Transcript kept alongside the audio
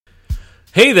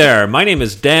Hey there, my name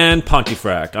is Dan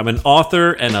Pontifrac. I'm an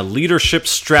author and a leadership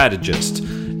strategist,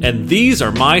 and these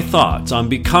are my thoughts on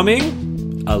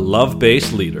becoming a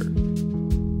love-based leader.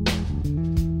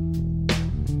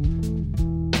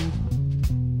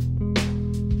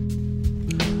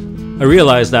 I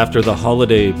realized after the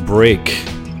holiday break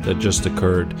that just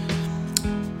occurred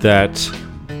that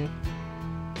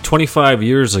 25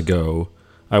 years ago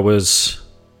I was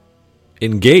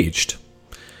engaged.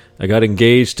 I got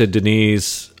engaged to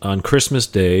Denise on Christmas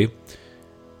Day,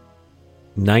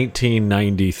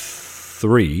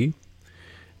 1993,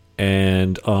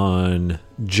 and on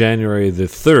January the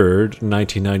 3rd,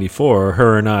 1994,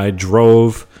 her and I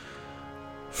drove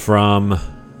from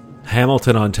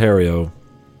Hamilton, Ontario,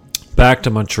 back to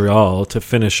Montreal to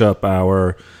finish up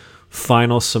our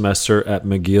final semester at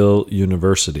McGill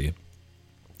University.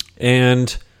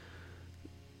 And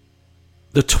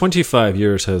the 25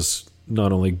 years has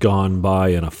not only gone by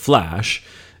in a flash,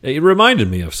 it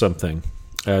reminded me of something,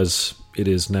 as it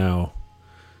is now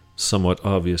somewhat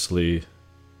obviously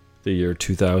the year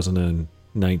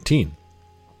 2019.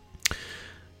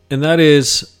 And that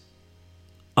is,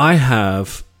 I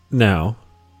have now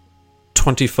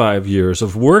 25 years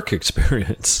of work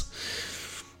experience.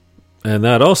 And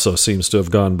that also seems to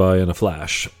have gone by in a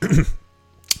flash.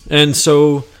 And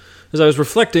so, as I was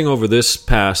reflecting over this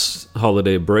past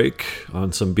holiday break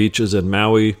on some beaches in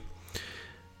Maui,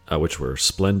 which were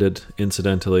splendid,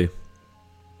 incidentally,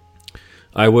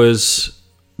 I was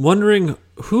wondering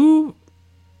who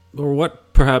or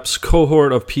what perhaps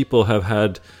cohort of people have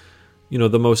had,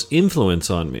 the most influence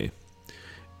on me.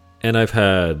 And I've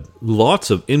had lots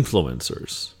of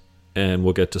influencers, and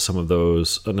we'll get to some of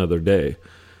those another day.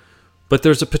 But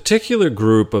there's a particular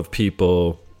group of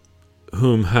people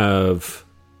whom have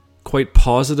quite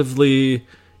positively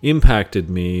impacted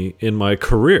me in my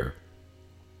career.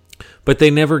 But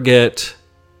they never get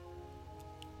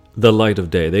the light of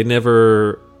day. They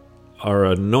never are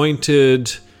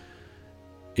anointed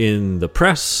in the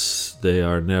press. They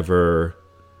are never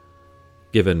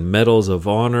given medals of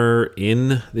honor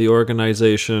in the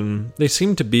organization. They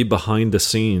seem to be behind the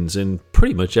scenes in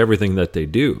pretty much everything that they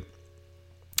do.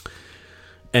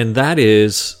 And that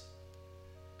is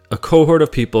a cohort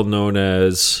of people known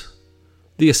as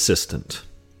the assistant.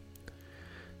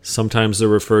 Sometimes they're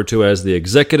referred to as the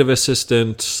executive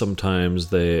assistant.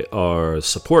 Sometimes they are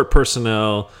support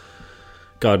personnel.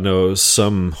 God knows,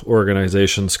 some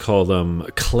organizations call them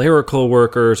clerical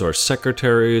workers or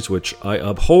secretaries, which I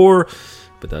abhor,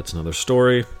 but that's another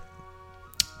story.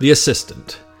 The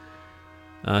assistant.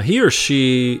 He or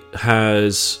she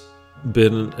has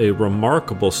been a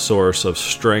remarkable source of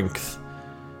strength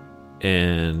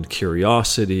and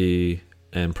curiosity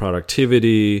and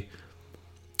productivity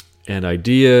and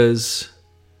ideas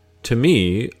to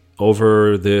me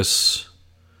over this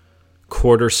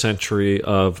quarter century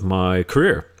of my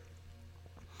career.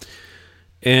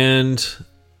 And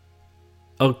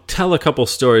I'll tell a couple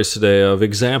stories today of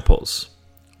examples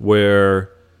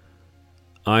where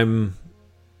I'm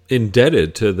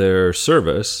indebted to their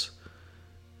service.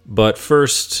 But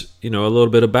first, a little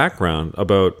bit of background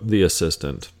about the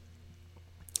assistant.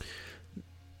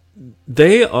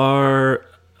 They are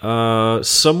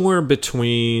somewhere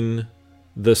between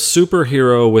the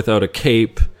superhero without a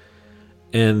cape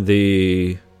and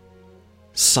the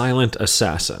silent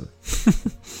assassin.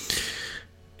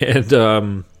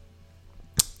 And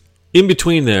in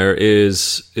between there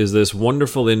is this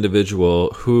wonderful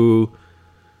individual who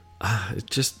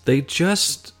they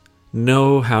just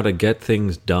know how to get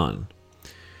things done.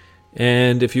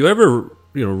 And if you ever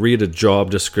read a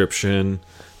job description,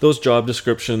 those job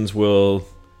descriptions will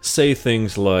say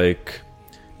things like,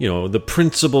 the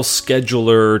principal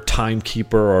scheduler,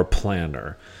 timekeeper, or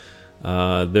planner.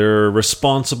 They're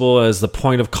responsible as the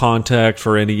point of contact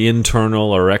for any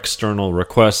internal or external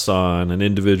requests on an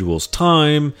individual's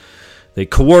time. They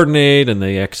coordinate and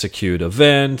they execute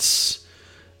events.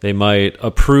 They might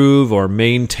approve or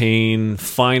maintain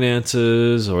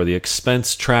finances or the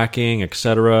expense tracking,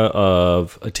 etc.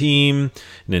 of a team,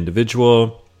 an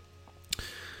individual.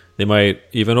 They might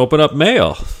even open up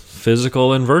mail,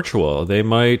 physical and virtual. They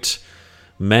might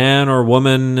man or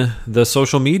woman the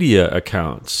social media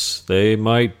accounts. They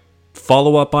might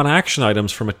follow up on action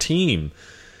items from a team.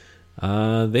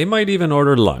 They might even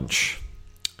order lunch.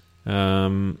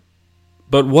 But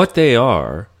what they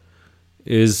are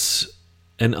is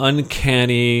an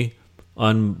uncanny,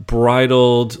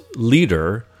 unbridled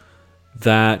leader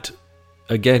that,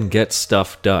 again, gets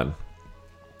stuff done.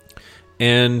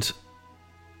 And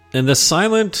the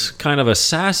silent kind of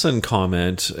assassin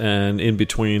comment, and in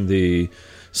between the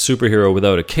superhero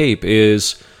without a cape,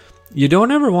 is you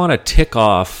don't ever want to tick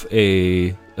off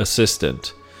a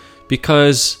assistant,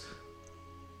 because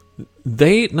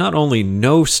they not only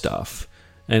know stuff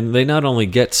and they not only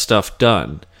get stuff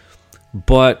done,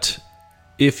 but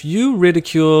if you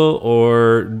ridicule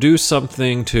or do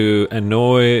something to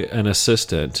annoy an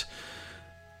assistant,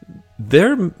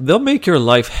 they'll make your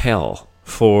life hell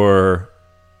for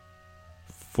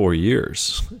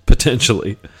years,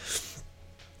 potentially.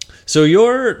 So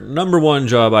your number one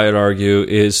job, I'd argue,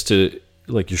 is to,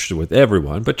 like you should with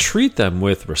everyone, but treat them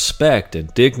with respect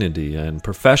and dignity and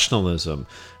professionalism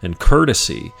and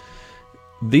courtesy.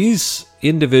 These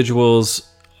individuals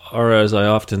are, as I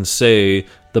often say,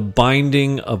 the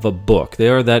binding of a book. They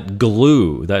are that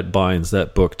glue that binds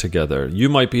that book together. You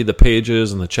might be the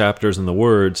pages and the chapters and the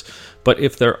words, but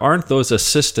if there aren't those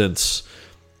assistants,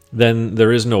 then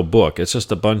there is no book. It's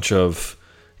just a bunch of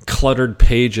cluttered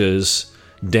pages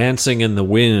dancing in the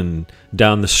wind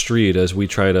down the street as we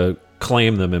try to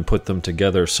claim them and put them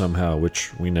together somehow,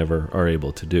 which we never are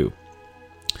able to do.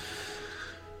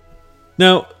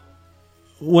 Now,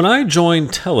 when I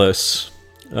joined TELUS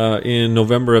in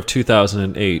November of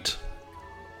 2008,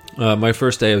 my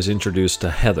first day I was introduced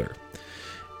to Heather.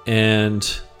 And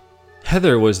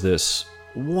Heather was this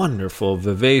wonderful,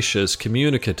 vivacious,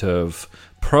 communicative,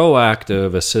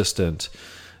 proactive assistant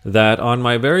that on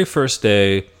my very first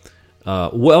day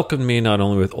welcomed me not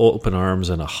only with open arms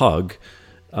and a hug,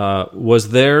 was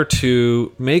there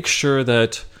to make sure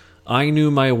that I knew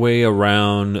my way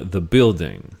around the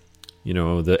building,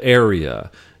 the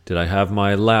area. Did I have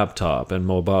my laptop and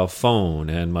mobile phone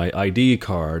and my ID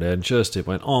card? And just it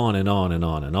went on and on and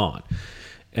on and on.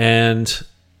 And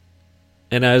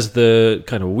as the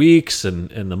kind of weeks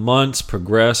and the months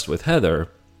progressed with Heather,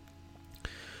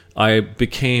 I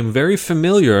became very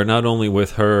familiar not only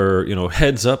with her,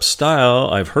 heads up style.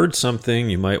 I've heard something,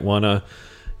 you might want to,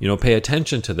 pay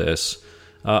attention to this.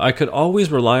 I could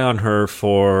always rely on her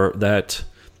for that,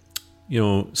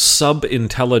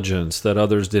 sub-intelligence that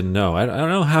others didn't know. I don't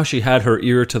know how she had her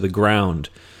ear to the ground,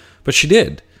 but she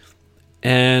did.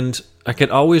 And I could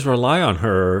always rely on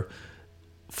her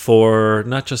for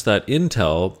not just that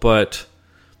intel, but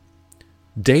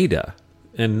data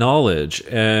and knowledge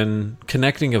and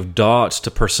connecting of dots to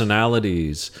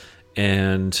personalities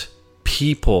and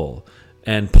people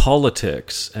and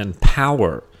politics and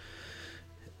power.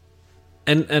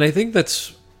 And I think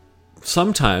that's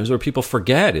sometimes where people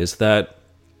forget, is that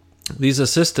these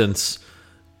assistants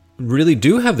really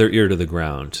do have their ear to the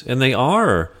ground, and they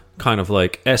are kind of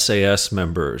like SAS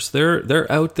members.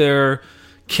 They're out there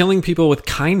killing people with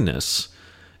kindness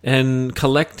and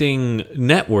collecting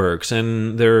networks,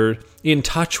 and they're in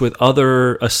touch with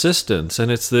other assistants, and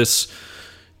it's this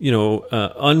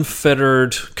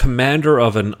unfettered commander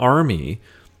of an army,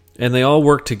 and they all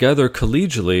work together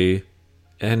collegially,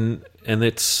 and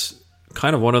it's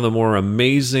kind of one of the more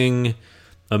amazing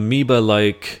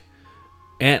amoeba-like,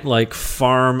 ant-like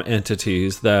farm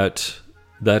entities that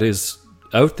is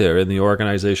out there in the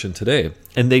organization today.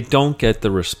 And they don't get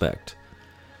the respect.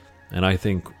 And I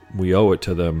think we owe it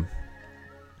to them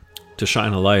to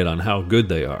shine a light on how good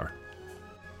they are.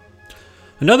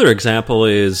 Another example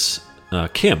is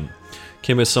Kim.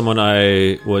 Kim is someone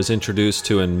I was introduced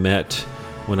to and met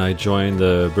when I joined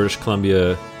the British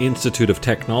Columbia Institute of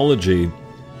Technology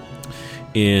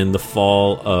in the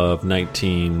fall of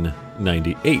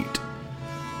 1998.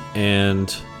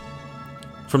 And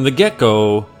from the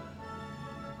get-go,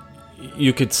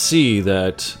 you could see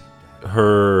that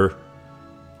her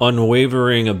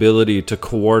unwavering ability to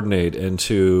coordinate and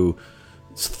to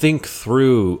think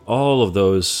through all of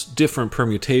those different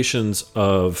permutations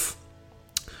of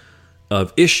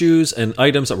issues and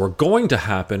items that were going to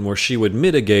happen, where she would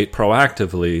mitigate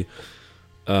proactively,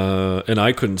 and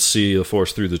I couldn't see the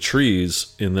forest through the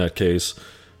trees in that case,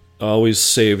 always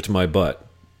saved my butt.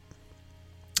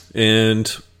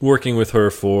 And working with her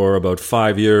for about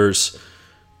 5 years,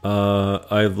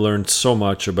 I've learned so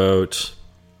much about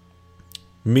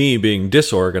me being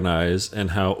disorganized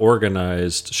and how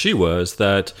organized she was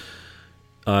that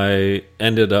I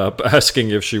ended up asking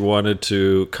if she wanted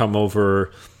to come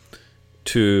over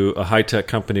to a high-tech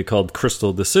company called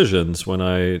Crystal Decisions when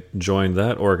I joined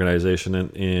that organization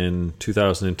in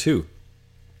 2002.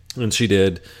 And she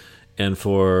did. And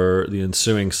for the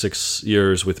ensuing 6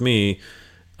 years with me,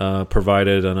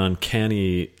 provided an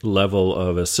uncanny level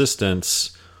of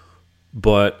assistance.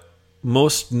 But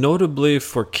most notably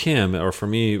for Kim, or for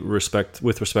me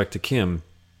with respect to Kim,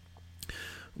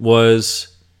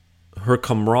 was her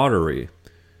camaraderie.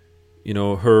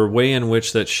 Her way in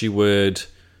which that she would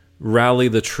rally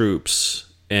the troops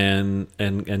and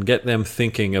get them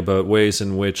thinking about ways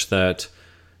in which that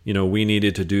we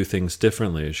needed to do things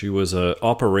differently. She was a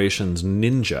operations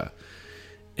ninja.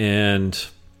 And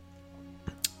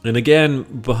again,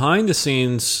 behind the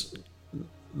scenes, a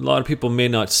lot of people may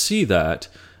not see that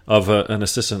of an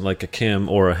assistant like a Kim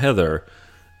or a Heather,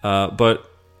 but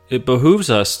it behooves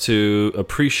us to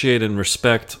appreciate and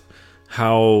respect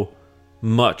how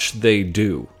much they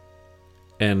do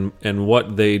and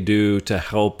what they do to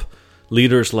help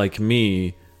leaders like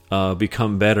me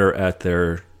become better at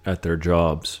their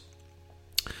jobs.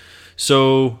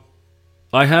 So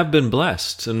I have been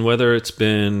blessed, and whether it's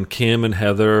been Kim and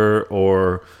Heather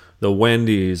or the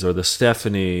Wendy's or the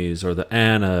Stephanies or the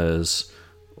Annas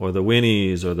or the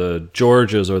Winnies or the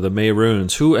Georges or the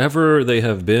Mayroons, whoever they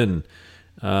have been,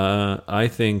 I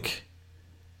think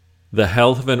the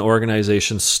health of an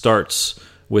organization starts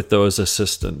with those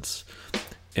assistants.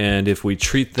 And if we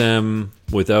treat them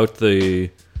without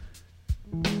the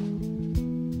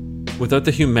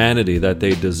humanity that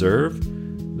they deserve,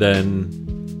 then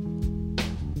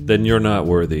you're not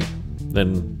worthy.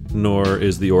 Then nor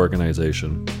is the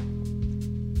organization.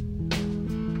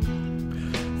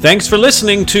 Thanks for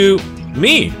listening to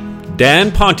me,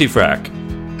 Dan Pontefract.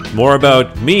 More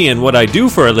about me and what I do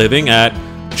for a living at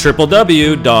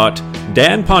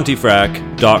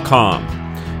www.danpontefract.com.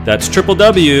 That's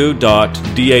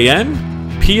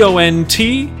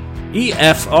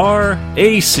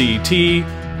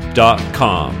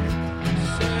www.danpontefract.com.